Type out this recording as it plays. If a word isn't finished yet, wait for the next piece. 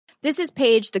This is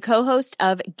Paige, the co-host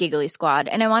of Giggly Squad,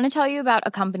 and I want to tell you about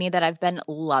a company that I've been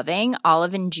loving,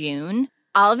 Olive and June.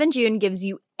 Olive and June gives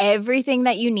you everything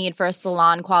that you need for a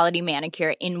salon-quality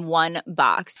manicure in one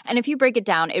box. And if you break it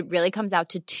down, it really comes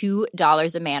out to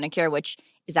 $2 a manicure, which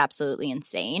is absolutely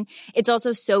insane. It's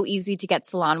also so easy to get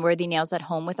salon-worthy nails at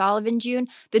home with Olive and June.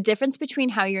 The difference between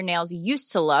how your nails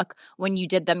used to look when you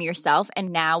did them yourself and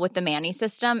now with the Mani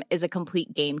system is a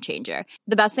complete game changer.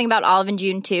 The best thing about Olive and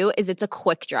June, too, is it's a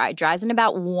quick dry. Dries in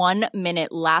about 1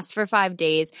 minute, lasts for 5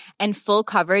 days, and full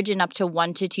coverage in up to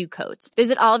 1 to 2 coats.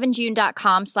 Visit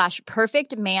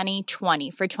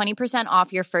oliveandjune.com/perfectmani20 for 20%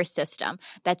 off your first system.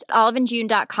 That's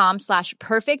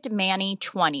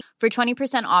oliveandjune.com/perfectmani20 for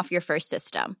 20% off your first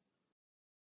system.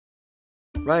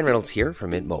 Ryan Reynolds here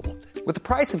from Mint Mobile. With the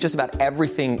price of just about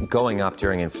everything going up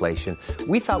during inflation,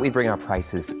 we thought we'd bring our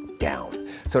prices down.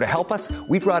 So to help us,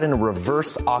 we brought in a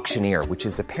reverse auctioneer, which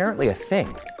is apparently a thing.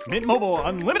 Mint Mobile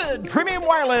Unlimited Premium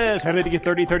Wireless. How to get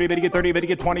 30, 30, bit to get 30, bit to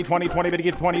get 20, 20, 20, bit to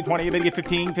get 20, 20, bit to get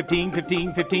 15, 15,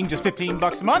 15, 15, just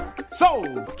 $15 a month?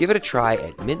 Sold! Give it a try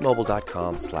at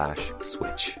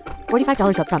mintmobile.com/switch.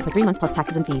 $45 up front for 3 months plus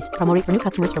taxes and fees. Promo rate for new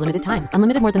customers for limited time.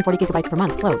 Unlimited more than 40 gigabytes per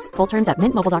month. Slows full terms at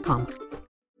mintmobile.com.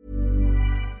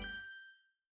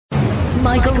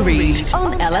 Michael Reid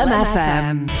on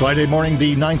LMFM. Friday morning,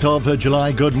 the 9th of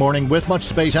July. Good morning. With much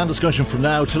debate and discussion from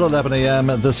now till 11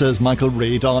 a.m, this is Michael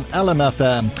Reid on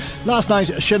LMFM. Last night,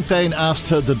 Sinn Féin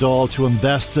asked the Dáil to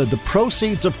invest the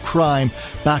proceeds of crime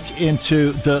back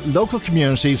into the local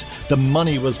communities the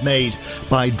money was made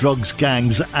by drugs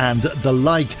gangs and the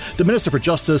like. The Minister for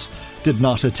Justice did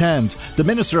not attend. The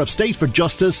Minister of State for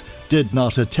Justice did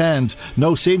not attend.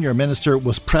 No senior minister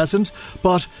was present,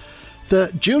 but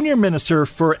the Junior Minister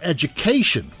for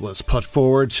Education was put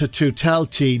forward to tell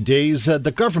TDs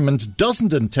the government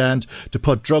doesn't intend to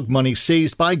put drug money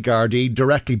seized by Gardaí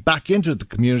directly back into the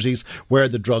communities where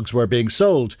the drugs were being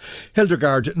sold.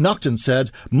 Hildegard Naughton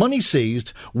said money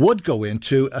seized would go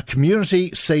into a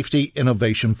Community Safety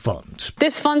Innovation Fund.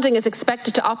 This funding is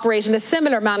expected to operate in a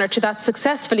similar manner to that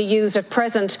successfully used at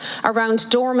present around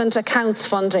dormant accounts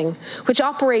funding, which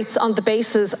operates on the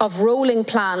basis of rolling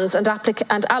plans and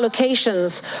allocations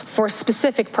for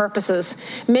specific purposes,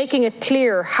 making it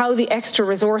clear how the extra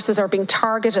resources are being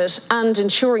targeted and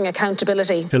ensuring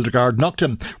accountability. Hildegard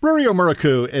Naughton. Ruairí Ó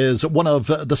Murchú is one of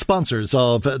the sponsors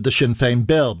of the Sinn Féin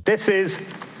bill. This is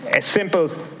a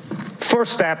simple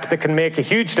first step that can make a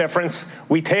huge difference.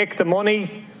 We take the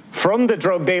money from the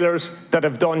drug dealers that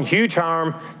have done huge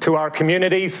harm to our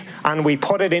communities and we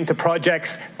put it into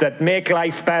projects that make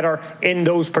life better in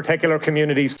those particular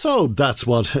communities. So that's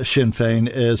what Sinn Féin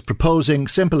is proposing,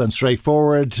 simple and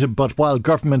straightforward. But while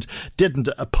government didn't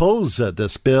oppose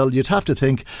this bill, you'd have to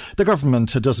think the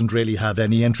government doesn't really have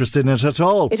any interest in it at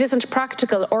all. It isn't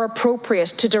practical or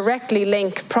appropriate to directly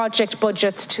link project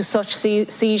budgets to such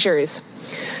seizures.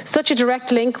 Such a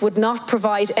direct link would not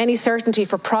provide any certainty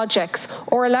for projects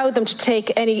or allow them to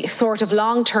take any sort of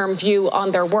long-term view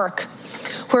on their work,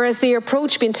 whereas the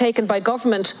approach being taken by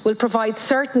government will provide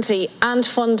certainty and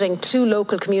funding to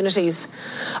local communities.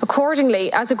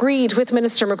 Accordingly, as agreed with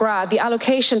Minister McGrath, the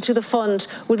allocation to the fund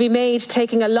will be made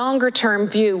taking a longer-term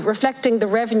view, reflecting the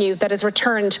revenue that is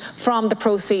returned from the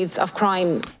proceeds of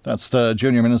crime. That's the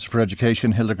Junior Minister for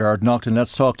Education, Hildegard Naughton.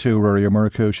 Let's talk to Ruairí Ó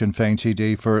Murchú, Sinn Féin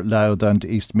TD for Louth and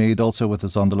Eastmeath. Also with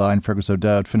us on the line, Fergus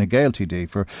O'Dowd, Fine Gael TD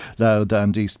for Louth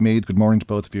and Eastmeath. Good morning to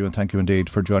both of you and thank you indeed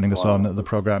for joining us on the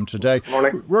programme today.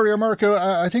 Morning. Ruairí Ó Murchú,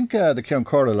 I think the Ceann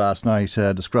Comhairle last night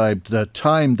described the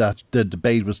time that the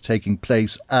debate was taking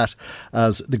place at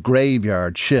as the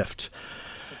graveyard shift.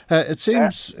 It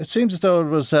seems as though it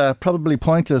was probably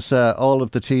pointless, all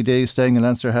of the TDs staying in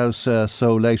Leinster House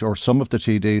so late, or some of the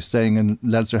TDs staying in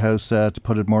Leinster House, to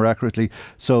put it more accurately,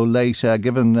 so late,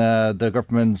 given the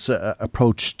government's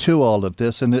approach to all of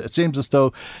this. And it seems as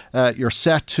though you're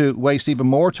set to waste even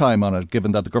more time on it,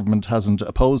 given that the government hasn't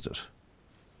opposed it.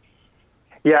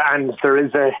 Yeah, and there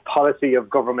is a policy of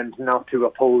government not to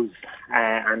oppose,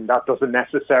 and that doesn't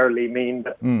necessarily mean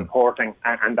supporting,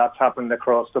 and that's happened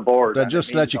across the board. They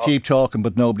just let you keep talking,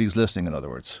 but nobody's listening, in other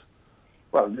words.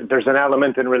 Well, there's an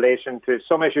element in relation to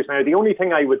some issues. Now, the only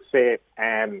thing I would say,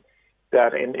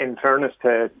 that in fairness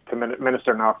to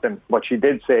Minister Naughton, what she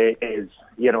did say is,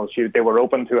 they were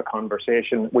open to a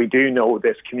conversation. We do know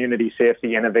this Community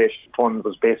Safety Innovation Fund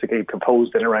was basically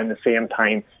proposed in around the same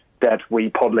time that we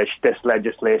published this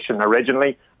legislation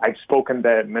originally. I've spoken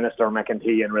to Minister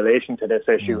McEntee in relation to this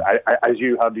issue. As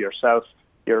you have yourself,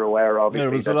 you're aware, obviously.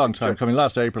 It was a long time coming.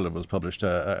 Last April it was published,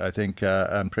 I think,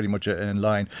 and pretty much in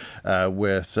line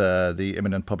with the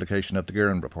imminent publication of the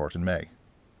Guerin report in May.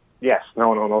 Yes,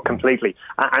 no, completely.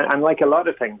 And like a lot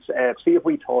of things, see if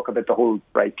we talk about the whole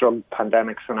drug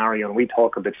pandemic scenario and we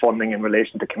talk about funding in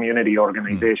relation to community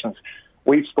organisations,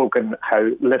 we've spoken how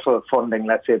little funding,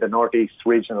 let's say, the North East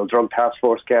Regional Drug Task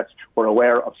Force gets. We're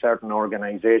aware of certain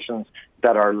organisations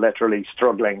that are literally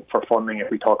struggling for funding. If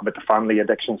we talk about the Family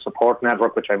Addiction Support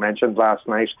Network, which I mentioned last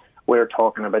night, we're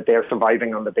talking about they're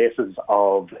surviving on the basis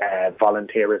of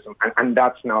volunteerism, and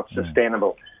that's not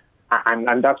sustainable.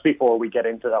 And that's before we get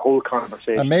into the whole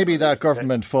conversation. And maybe that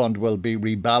government fund will be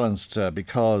rebalanced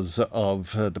because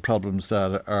of the problems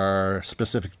that are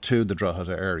specific to the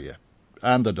Drogheda area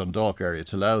and the Dundalk area,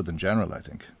 to Louth in general, I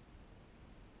think.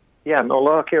 Yeah, no,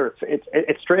 look here,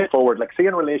 it's straightforward. Like, see,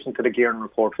 in relation to the Gearan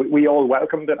report, we all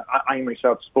welcomed it. I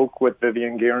myself spoke with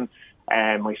Vivian Gearan,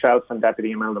 myself and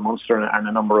Deputy Imelda Munster and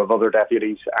a number of other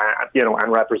deputies,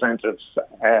 and representatives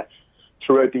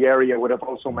throughout the area would have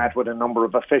also met with a number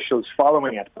of officials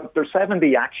following it. But there's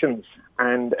 70 actions,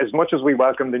 and as much as we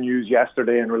welcomed the news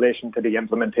yesterday in relation to the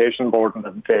implementation board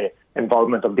and the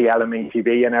involvement of the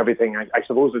LMETB and everything, I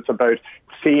suppose it's about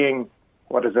seeing,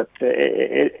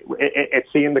 it's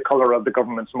seeing the colour of the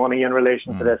government's money in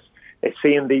relation to this. It's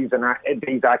seeing these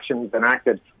actions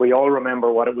enacted. We all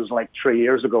remember what it was like 3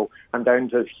 years ago, and down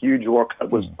to huge work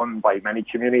that was done by many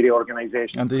community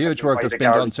organisations. And the huge work that's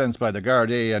been done since by the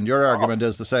Gardaí. And your argument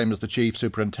is the same as the Chief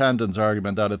Superintendent's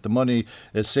argument, that if the money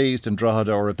is seized in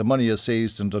Drogheda or if the money is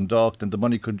seized in Dundalk, then the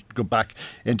money could go back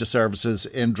into services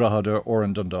in Drogheda or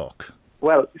in Dundalk.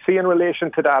 Well, see, in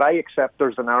relation to that, I accept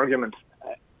there's an argument.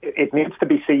 It needs to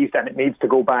be seized and it needs to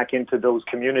go back into those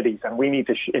communities, and we need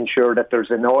to ensure that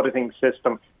there's an auditing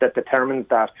system that determines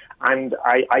that. And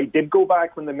I did go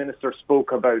back when the Minister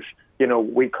spoke about,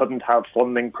 we couldn't have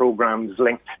funding programmes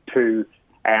linked to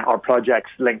or projects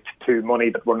linked to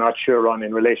money that we're not sure on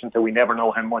in relation to we never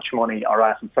know how much money our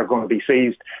assets are going to be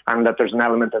seized, and that there's an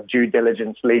element of due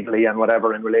diligence legally and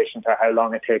whatever in relation to how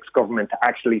long it takes government to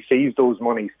actually seize those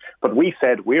monies. But we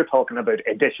said we're talking about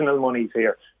additional monies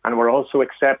here, and we're also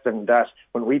accepting that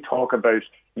when we talk about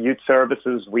youth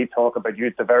services, we talk about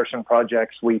youth diversion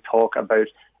projects, we talk about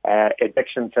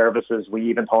addiction services, we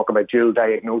even talk about dual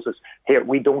diagnosis. Here,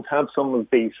 we don't have some of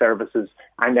these services,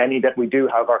 and any that we do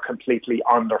have are completely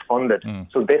underfunded.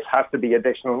 So this has to be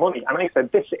additional money. And I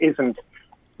said, this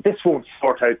won't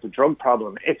sort out the drug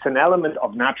problem. It's an element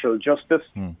of natural justice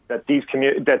that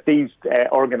these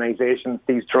organisations,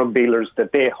 these drug dealers,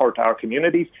 that they hurt our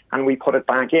communities, and we put it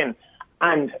back in.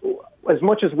 And as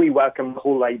much as we welcome the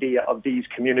whole idea of these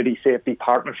community safety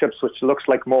partnerships, which looks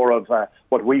like more of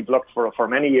what we've looked for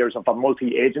many years, of a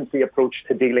multi-agency approach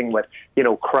to dealing with,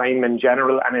 crime in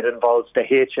general, and it involves the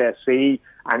HSE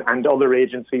and other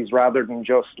agencies rather than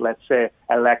just, let's say,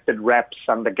 elected reps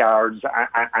and the guards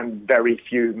and very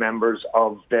few members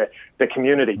of the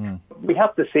community. We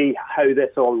have to see how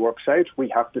this all works out. We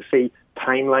have to see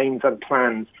timelines and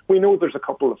plans. We know there's a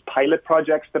couple of pilot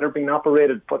projects that are being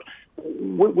operated, but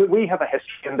we have a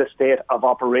history in the state of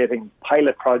operating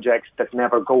pilot projects that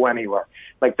never go anywhere.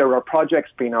 Like, there are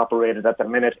projects being operated at the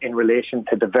minute in relation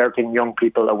to diverting young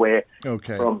people away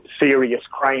from serious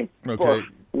crime. But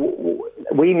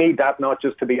we need that not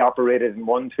just to be operated in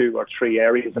 1, 2 or 3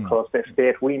 areas across this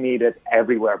state. We need it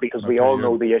everywhere, because we all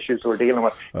know the issues we're dealing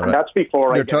with. And that's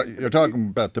before you're talking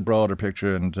about the broader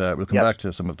picture, and we'll come back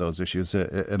to some of those issues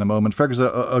in a moment. Fergus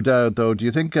O'Dowd, though, do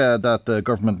you think that the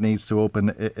government needs to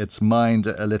open its mind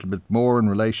a little bit more in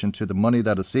relation to the money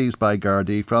that is seized by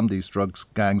Gardaí from these drugs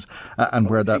gangs and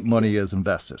where that money is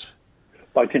invested?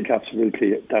 I think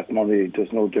absolutely that money,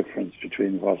 there's no difference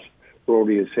between what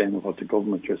Rory is saying and what the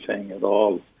government are saying at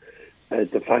all.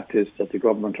 The fact is that the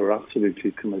government are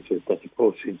absolutely committed that the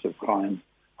proceeds of crime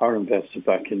are invested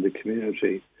back in the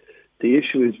community. The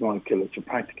issue is, Michael, it's a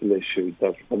practical issue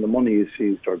that when the money is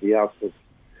seized or the assets,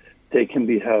 they can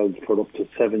be held for up to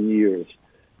 7 years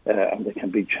and they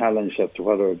can be challenged as to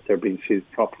whether they're being seized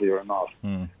properly or not.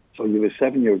 So you have a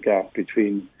 7-year gap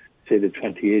between, say, the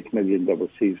 28 million that was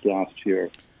seized last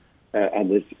year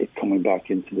and it's coming back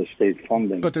into the state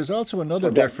funding. But there's also another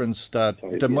difference that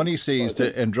the money seized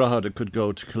in Drogheda could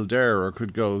go to Kildare or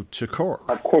could go to Cork.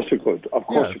 Of course it could. Of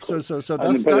course it could. So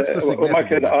that's the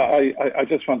significant Michael, I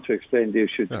just want to explain the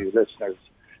issue to your listeners,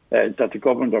 that the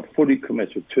government are fully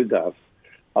committed to that.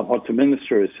 And what the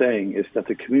Minister is saying is that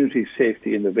the Community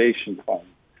Safety Innovation Fund,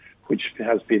 which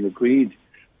has been agreed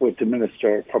with the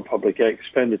Minister for Public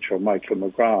Expenditure, Michael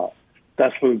McGrath,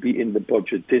 that will be in the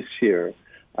budget this year.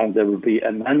 And there will be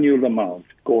an annual amount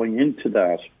going into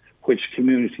that which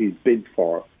communities bid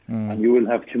for. And you will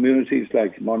have communities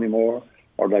like Moneymore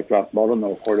or like Rathmullen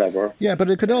or whatever. Yeah, but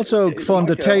it could also fund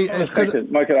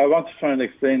Michael, I want to try and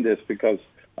explain this because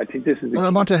I think this is. Well, I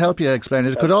want to help you explain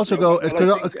it. It could also go.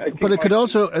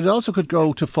 It also could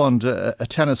go to fund a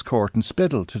tennis court in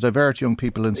Spiddal to divert young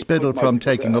people in Spiddal from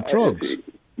taking up drugs.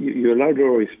 You're allowed to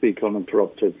always speak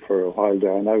uninterrupted for a while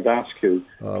there, and I would ask you.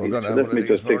 Let me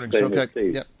just explain it,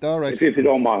 please. Yeah, all right. If you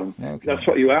don't mind. Okay. That's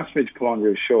what you asked me to come on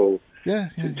your show.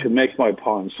 To make my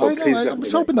point. So I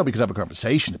was hoping that we could have a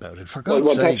conversation about it, for God's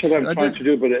sake. That's what I'm trying to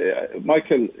do. But,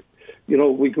 Michael,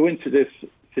 we go into this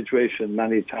situation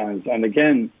many times. And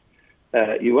again,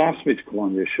 you asked me to come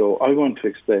on your show. I want to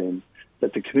explain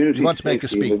that the Community you want to make a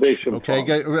speech. Innovation Okay,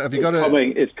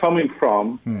 Fund is coming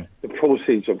from the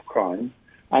proceeds of crime,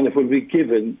 and it will be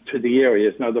given to the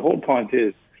areas. Now, the whole point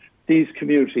is these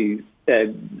community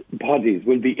bodies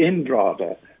will be in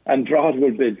Drogheda, and Drogheda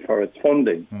will bid for its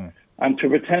funding. And to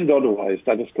pretend otherwise,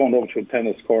 that it's going over to a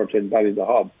tennis court in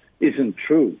Ballydehob, isn't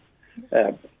true.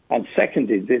 And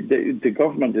secondly, the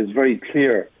government is very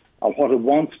clear on what it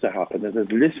wants to happen. It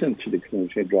has listened to the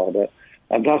community in Drogheda,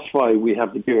 and that's why we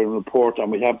have the Gearan report,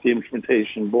 and we have the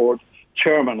implementation board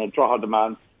chairman, a Drogheda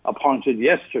man, appointed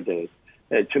yesterday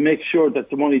to make sure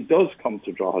that the money does come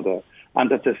to Drogheda,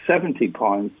 and that the 70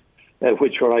 points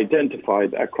which were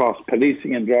identified across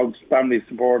policing and drugs, family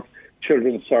support,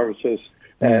 children's services,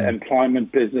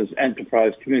 employment, business,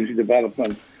 enterprise, community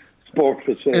development, sport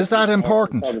facilities. Is that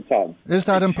important? Is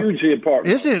that hugely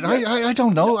important? Is it? I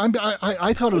don't know.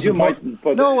 I thought it was important.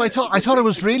 No, I thought it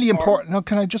was really important. No,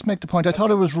 can I just make the point? I thought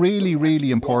it was really,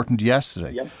 really important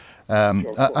yesterday. Yep.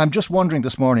 I'm just wondering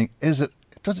this morning: does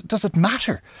it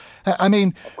matter? I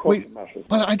mean, it matters.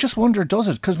 Well, I just wonder, does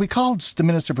it? Because we called the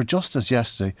Minister for Justice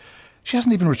yesterday. She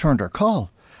hasn't even returned our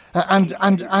call. And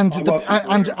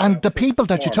the people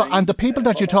that you talk about, the people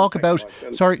that you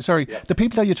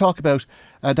talk about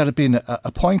that have been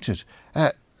appointed,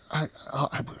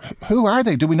 who are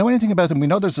they? Do we know anything about them? We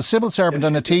know there's a civil servant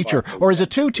and a teacher, or is it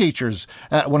two teachers,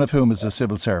 one of whom is a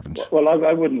civil servant? Well,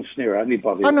 I wouldn't sneer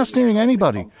anybody. I'm not sneering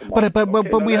anybody,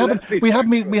 but we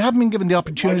haven't been given the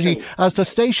opportunity as the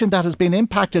station that has been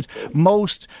impacted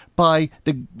most by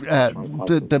the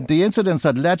incidents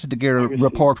that led to the Gearan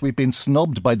report. We've been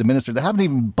snubbed by the minister. They haven't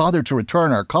even bothered to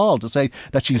return our call to say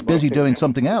that she's busy doing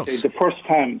something else. The first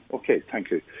time, thank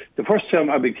you. The first time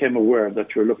I became aware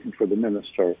that you were looking for the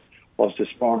minister was this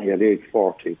morning at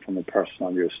 8:40 from a person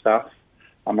on your staff.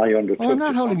 And I undertook. I'm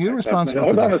not holding you responsible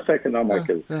for that. Hold on a second now,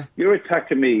 Michael. You're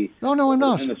attacking me. No, I'm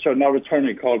not. The minister now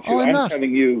returning call to you. I'm not.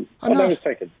 Telling you. Hold on a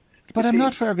second. But I'm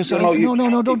not, Fergus. No,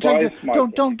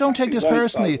 don't take this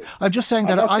personally. I'm just saying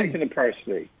that I'm not taking it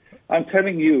personally. I'm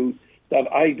telling you that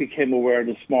I became aware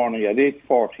this morning at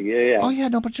 8:40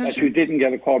 a.m. That you didn't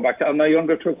get a call back. And I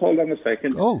undertook, hold on a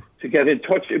second, to get in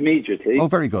touch immediately. Oh,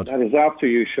 very good. That is after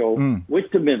you show with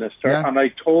the minister. Yeah. And I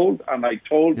told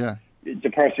the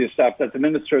person staff that the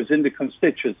minister is in the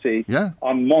constituency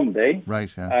on Monday.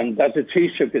 Right, yeah. And that the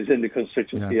Taoiseach is in the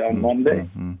constituency on Monday.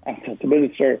 And that the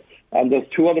minister, and there's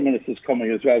two other ministers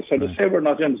coming as well. So to say we're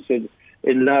not interested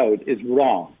in Louth is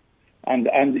wrong.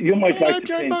 And you might like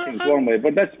to paint things one way,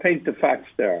 but let's paint the facts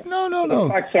there. No. The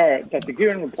facts are that the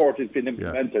Gearan report has been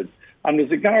implemented, and as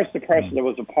regards the person that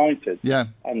was appointed,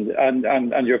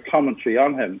 and your commentary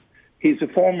on him, he's a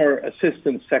former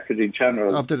Assistant Secretary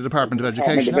General of the Department of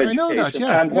Education. I know that,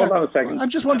 And hold on a second. I'm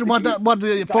just wondering what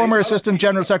the former Assistant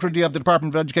General Secretary of the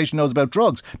Department of Education knows about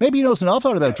drugs. Maybe he knows an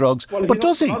awful lot about drugs, but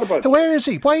does he? Where is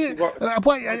he? Why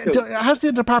has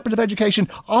the Department of Education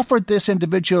offered this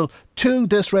individual to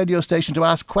this radio station to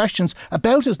ask questions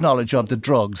about his knowledge of the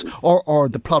drugs or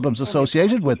the problems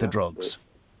associated with the drugs?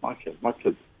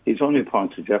 Michael, he's only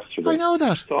appointed yesterday. I know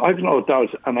that. So I've no doubt,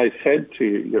 and I said to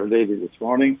your lady this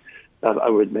morning that I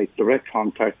would make direct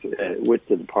contact with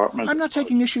the department. I'm not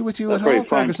taking issue with you at all,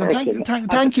 Ferguson. Thank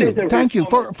you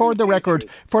for the record,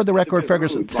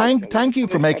 Ferguson. Thank you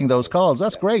for making those calls.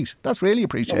 That's great. That's really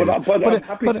appreciated. But I'm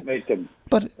happy to make them.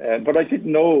 But I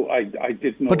didn't know. I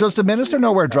didn't know. But does the minister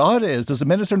know where Drogheda is? Does the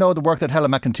minister know the work that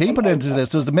Helen McEntee put into this?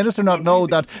 Does the minister not know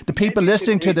that the people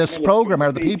listening to this programme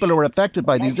are the people who are affected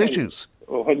by these issues?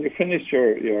 When you finish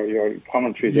your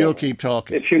commentary, you'll keep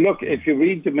talking. If you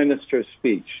read the minister's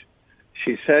speech.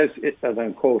 She says, as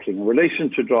I'm quoting, in relation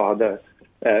to Drogheda,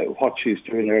 what she's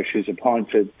doing there, she's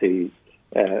appointed the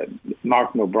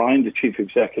Martin O'Brien, the Chief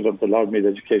Executive of the Loudmead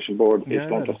Education Board, is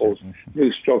going to host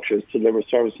new structures to deliver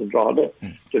service in Drogheda.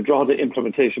 The Drogheda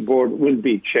Implementation Board will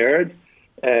be chaired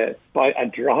by a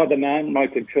Drogheda man,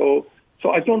 Michael Coe. So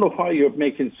I don't know why you're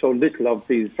making so little of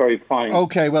these very fine.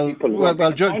 Okay,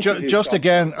 just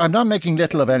again, I'm not making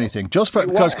little of anything. Just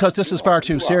because this is far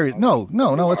too serious. No,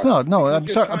 it's not. No, I'm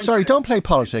sorry. Don't play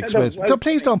politics with.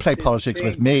 Please don't play politics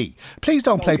with me. Please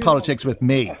don't play politics with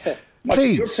me.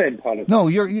 Please. You're saying politics. No,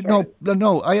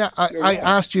 no. I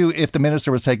asked you if the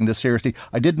minister was taking this seriously.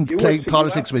 I didn't play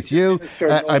politics with you.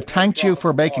 I've thanked you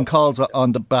for making calls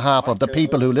on the behalf of the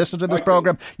people who listen to this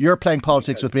programme. You're playing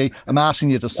politics with me. I'm asking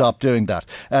you to stop doing that.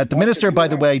 The minister, by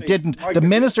the way, didn't. The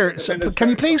minister. Can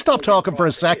you please stop talking for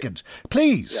a second?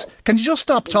 Please. Can you just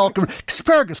stop talking?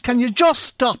 Fergus, can you just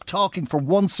stop talking for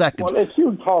 1 second? Well, if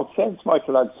you talk sense,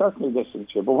 Michael, I'd certainly listen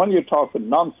to you. But when you're talking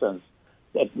nonsense,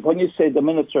 when you say the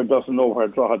minister doesn't know where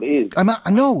Drogheda is,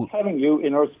 I know. I'm telling you,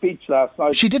 in her speech last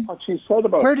night, she did. What she said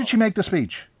about. Where did she make the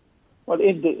speech? Well,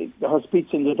 in her speech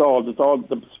in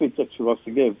the speech that she was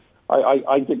to give.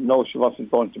 I didn't know she wasn't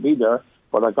going to be there,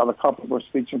 but I got a copy of her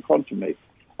speech in front of me,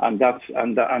 and that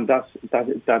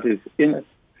is in it.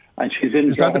 And she's in.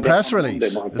 Is that the press release?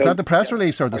 Is that the press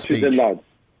release or the speech?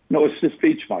 No, it's the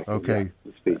speech, Michael. Okay. Yeah,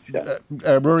 the speech, yeah.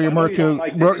 Rory O'Murchu,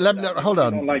 hold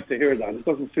on. I don't like to hear that. It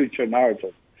doesn't suit your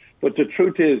narrative. But the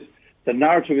truth is, the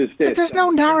narrative is this. But there's no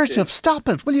narrative. Stop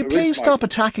it. Will you please stop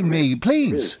attacking me?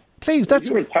 Please. Please,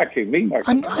 You're attacking me,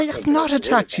 Michael. I have not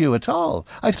attacked you at all.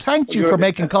 I've thanked you for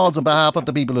making calls on behalf of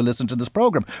the people who listen to this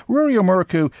programme. Rory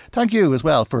O'Murchu, thank you as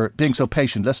well for being so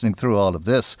patient listening through all of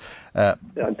this.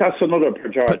 That's another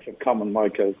pejorative comment,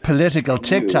 Michael. Political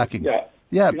tic-tacking. Yeah.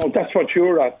 You know, that's what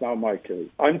you're at now, Michael.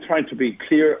 I'm trying to be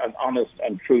clear and honest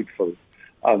and truthful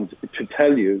and to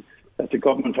tell you that the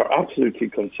government are absolutely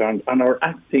concerned and are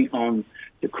acting on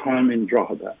the crime in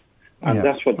Drogheda. And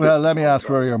that's what. Well, let me ask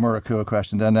Rory O'Murchu a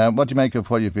question then. What do you make of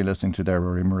what you've been listening to there,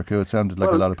 Rory O'Murchu? It sounded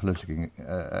like a lot of politicking.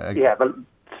 Well,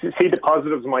 see the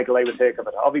positives, Michael, I would take of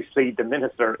it. Obviously, the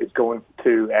minister is going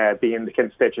to be in the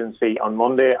constituency on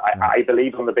Monday. I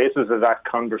believe on the basis of that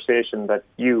conversation that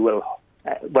you will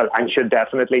and should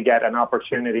definitely get an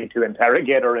opportunity to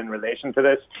interrogate her in relation to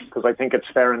this, because I think it's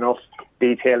fair enough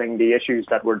detailing the issues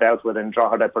that were dealt with in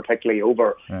Drogheda, particularly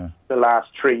over the last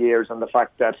 3 years, and the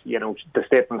fact that, you know, the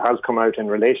statement has come out in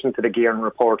relation to the Gearan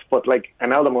report. But like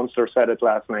Imelda Munster said it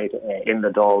last night in the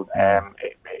Dáil,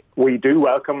 we do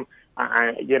welcome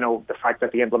the fact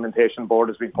that the implementation board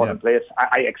has been put in place.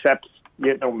 I accept,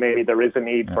 maybe there is a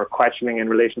need for questioning in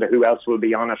relation to who else will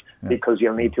be on it, because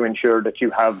you'll need to ensure that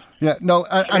you have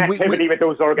connectivity with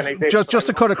those organisations. Just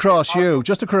to cut across you,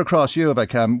 if I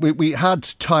can, we had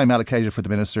time allocated for the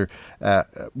minister,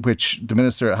 which the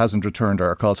minister hasn't returned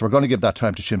our call. So we're going to give that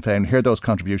time to Sinn Féin, hear those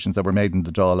contributions that were made in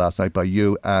the Dáil last night by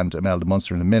you and Imelda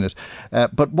Munster in a minute.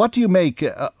 But what do you make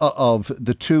of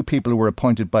the two people who were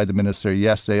appointed by the minister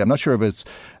yesterday? I'm not sure if it's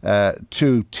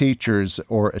two teachers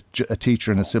or a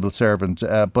teacher and a civil servant,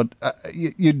 but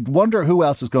you'd wonder who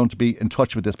else is going to be in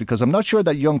touch with this, because I'm not sure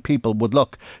that young people would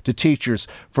look to teachers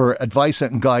for advice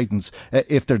and guidance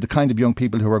if they're the kind of young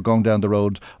people who are going down the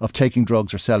road of taking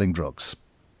drugs or selling drugs.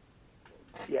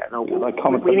 Yeah, no,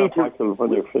 we need to, Michael,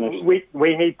 when you're finished.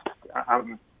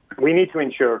 We need to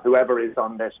ensure whoever is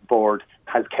on this board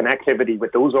has connectivity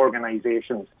with those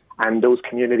organisations and those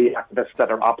community activists that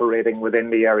are operating within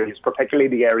the areas, particularly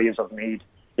the areas of need.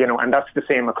 And that's the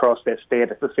same across this state.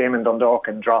 It's the same in Dundalk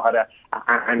and Drogheda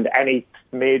and any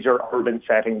major urban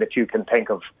setting that you can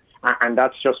think of. And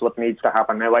that's just what needs to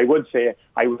happen. Now, I would say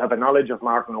I would have a knowledge of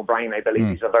Martin O'Brien. I believe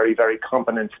he's a very, very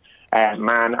competent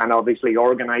man and obviously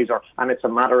organiser. And it's a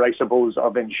matter, I suppose,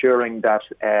 of ensuring that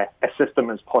a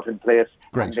system is put in place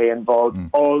and they involve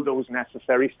all those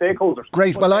necessary stakeholders.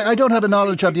 Great. Well, I don't have a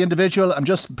knowledge of the individual. I'm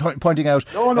just pointing out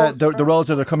the roles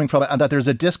that are coming from it, and that there's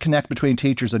a disconnect between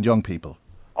teachers and young people.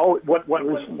 Oh,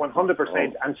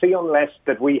 100%. And see, unless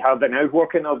that we have an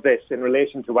outworking of this in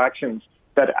relation to actions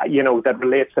that that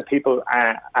relates to people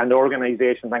and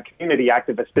organisations and community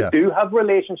activists that do have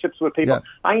relationships with people.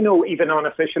 Yeah. I know even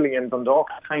unofficially in Dundalk,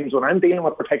 at times when I'm dealing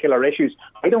with particular issues,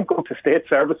 I don't go to state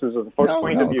services as a first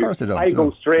point of view. I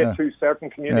go straight to certain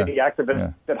community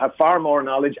activists that have far more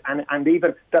knowledge and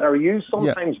even that are used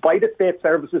sometimes by the state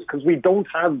services, because we don't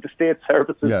have the state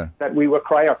services that we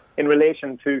require in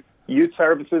relation to youth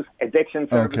services, addiction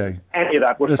services, any of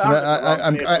that. Listen,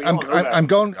 I'm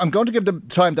going to give the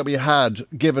time that we had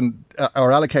given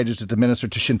or allocated to the minister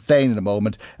to Sinn Féin in a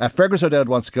moment. Fergus O'Dowd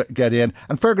wants to get in,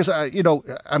 and Fergus, you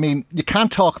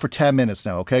can't talk for 10 minutes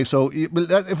now. Okay, so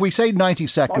if we say 90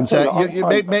 seconds,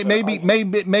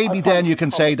 maybe then you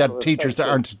can say that teachers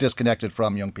aren't disconnected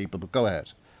from young people. But go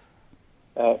ahead.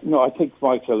 No, I think,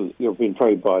 Michael, you've been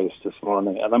very biased this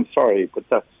morning, and I'm sorry, but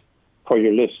that's for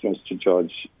your listeners to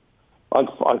judge.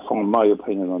 I form my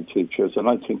opinion on teachers, and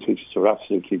I think teachers are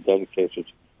absolutely dedicated,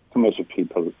 committed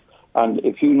people. And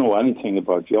if you know anything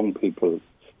about young people,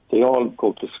 they all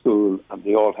go to school and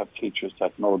they all have teachers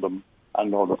that know them and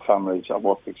know their families and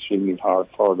work extremely hard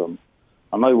for them.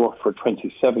 And I worked for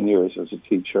 27 years as a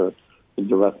teacher in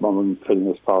the Rathmullen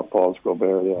Fitness Park, Paulsgrove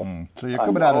area. So you're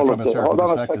coming at it from a certain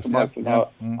perspective.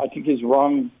 I think he's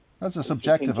wrong. That's a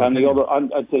subjective opinion.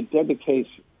 opinion. And they dedicate,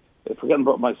 forgetting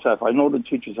about myself, I know the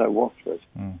teachers I worked with,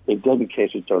 they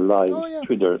dedicated their lives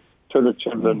to their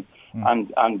children.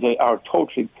 And they are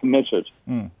totally committed.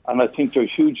 And I think they're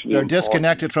hugely They're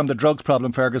disconnected from the drugs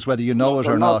problem, Fergus, whether you know it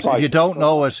or not. Right. If you don't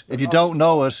know it,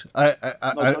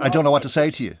 I don't know what to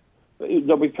say to you.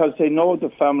 No, because they know the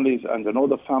families, and they know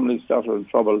the families that are in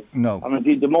trouble. No. And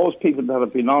indeed, the most people that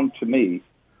have been on to me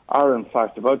are, in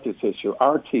fact, about this issue,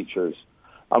 are teachers.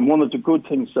 And one of the good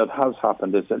things that has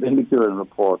happened is that in the Guerin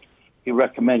report, he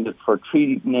recommended for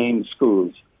 3 named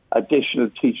schools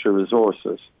additional teacher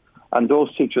resources. And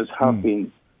those teachers have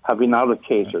been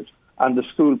allocated, and the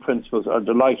school principals are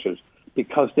delighted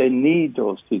because they need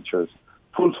those teachers,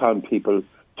 full-time people,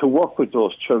 to work with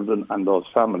those children and those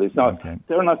families. Now,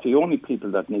 they're not the only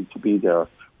people that need to be there.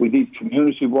 We need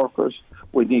community workers.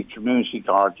 We need community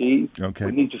RD.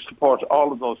 We need to support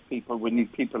all of those people. We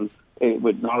need people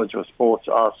with knowledge of sports,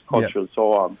 arts, culture, and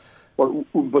so on.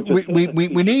 But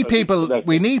we need people.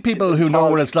 We need people who know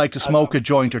what it's like to smoke a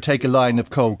joint or take a line of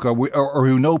coke, or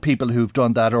who know people who've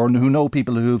done that, or who know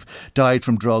people who've died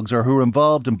from drugs, or who are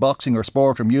involved in boxing or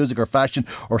sport or music or fashion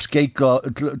or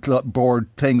skateboard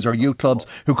things or youth clubs,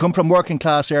 who come from working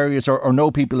class areas, or know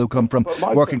people who come from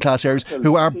working class areas,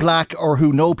 who are black or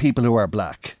who know people who are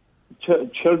black.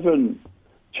 Children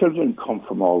come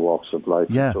from all walks of life,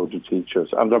 and so do teachers,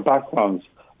 and their backgrounds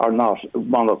are not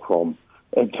monochrome.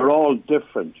 They're all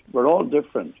different. We're all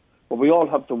different. But we all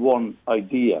have the one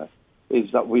idea, is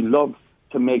that we love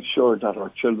to make sure that our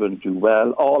children do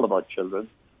well, all of our children,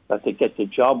 that they get the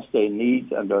jobs they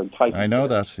need and they're entitled I know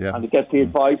that, yeah. And they get the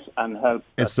advice and help.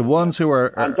 It's the ones who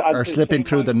are slipping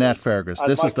through the net, Fergus.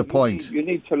 This is the point. You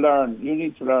need to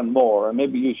learn more, and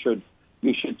maybe you should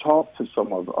talk to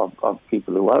some of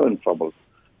people who are in trouble,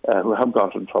 who have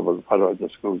got in trouble, whether the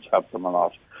schools help them or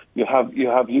not. You have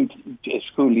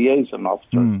school liaison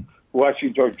officers who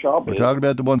actually their job We're talking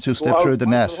about the ones who slip through the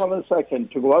net. Hold on a second.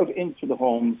 To go out into the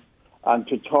homes and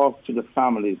to talk to the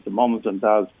families, the mums and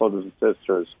dads, brothers and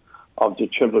sisters of the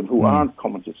children who aren't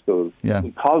coming to school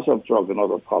because of drug and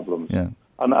other problems. Yeah.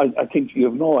 And I think you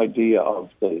have no idea of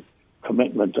the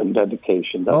commitment and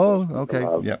dedication. Okay.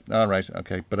 Yeah. All right.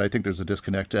 Okay. But I think there's a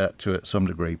disconnect to some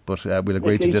degree. But we'll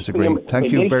agree to disagree.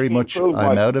 Thank you very much.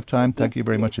 I'm out of time. Thank you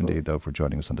very much indeed, though, for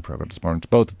joining us on the programme this morning. To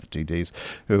both of the TDs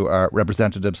who are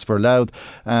representatives for Louth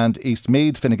and East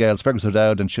Meath, Fine Gael's Fergus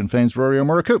O'Dowd and Sinn Féin's Rory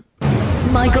O'Murray.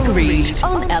 Michael Reid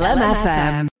on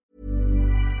LMFM.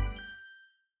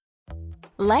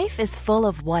 Life is full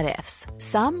of what-ifs.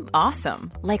 Some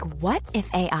awesome, like what if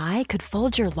AI could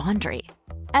fold your laundry?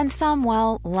 And some,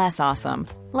 well, less awesome.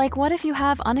 Like what if you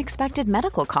have unexpected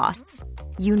medical costs?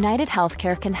 United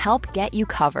Healthcare can help get you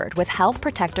covered with Health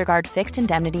Protector Guard fixed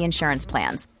indemnity insurance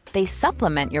plans. They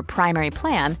supplement your primary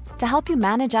plan to help you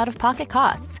manage out-of-pocket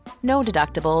costs. No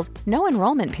deductibles, no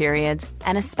enrollment periods,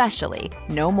 and especially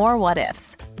no more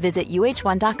what-ifs. Visit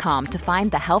uh1.com to find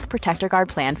the Health Protector Guard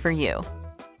plan for you.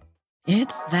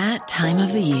 It's that time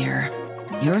of the year.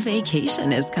 Your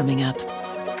vacation is coming up.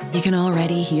 You can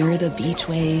already hear the beach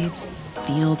waves,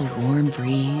 feel the warm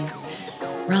breeze,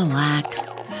 relax,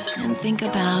 and think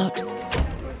about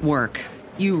work.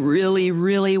 You really,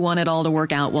 really want it all to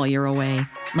work out while you're away.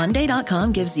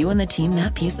 Monday.com gives you and the team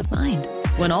that peace of mind.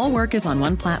 When all work is on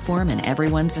one platform and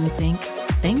everyone's in sync,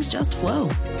 things just flow.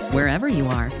 Wherever you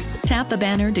are, tap the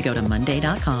banner to go to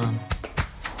Monday.com.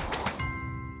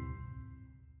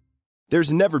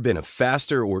 There's never been a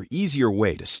faster or easier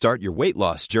way to start your weight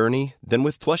loss journey than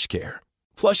with PlushCare.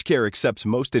 PlushCare accepts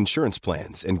most insurance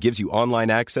plans and gives you online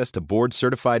access to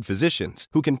board-certified physicians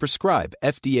who can prescribe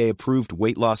FDA-approved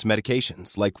weight loss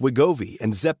medications like Wegovy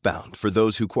and Zepbound for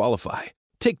those who qualify.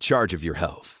 Take charge of your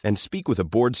health and speak with a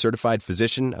board-certified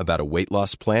physician about a weight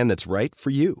loss plan that's right for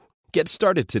you. Get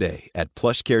started today at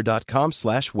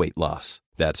plushcare.com/weight-loss.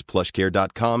 That's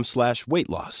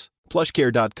plushcare.com/weight-loss.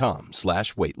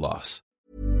 plushcare.com/weight-loss.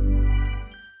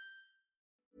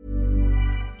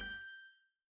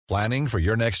 Planning for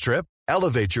your next trip?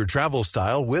 Elevate your travel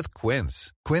style with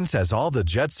Quince. Quince has all the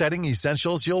jet-setting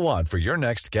essentials you'll want for your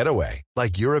next getaway,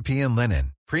 like European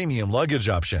linen, premium luggage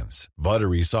options,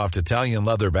 buttery soft Italian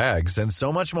leather bags, and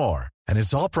so much more. And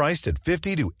it's all priced at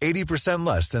 50 to 80%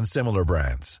 less than similar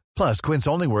brands. Plus, Quince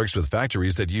only works with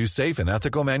factories that use safe and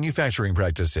ethical manufacturing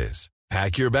practices.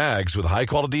 Pack your bags with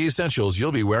high-quality essentials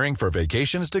you'll be wearing for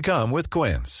vacations to come with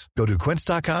Quince. Go to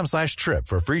quince.com/trip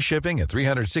for free shipping and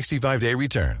 365-day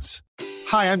returns.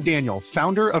 Hi, I'm Daniel,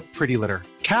 founder of Pretty Litter.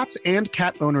 Cats and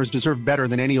cat owners deserve better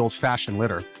than any old-fashioned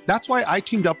litter. That's why I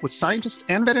teamed up with scientists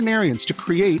and veterinarians to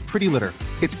create Pretty Litter.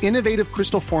 Its innovative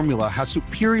crystal formula has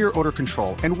superior odor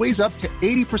control and weighs up to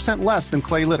 80% less than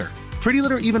clay litter. Pretty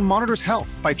Litter even monitors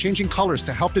health by changing colors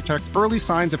to help detect early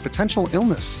signs of potential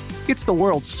illness. It's the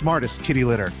world's smartest kitty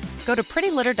litter. Go to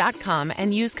prettylitter.com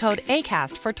and use code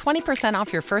ACAST for 20%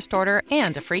 off your first order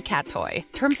and a free cat toy.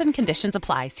 Terms and conditions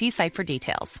apply. See site for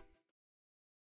details.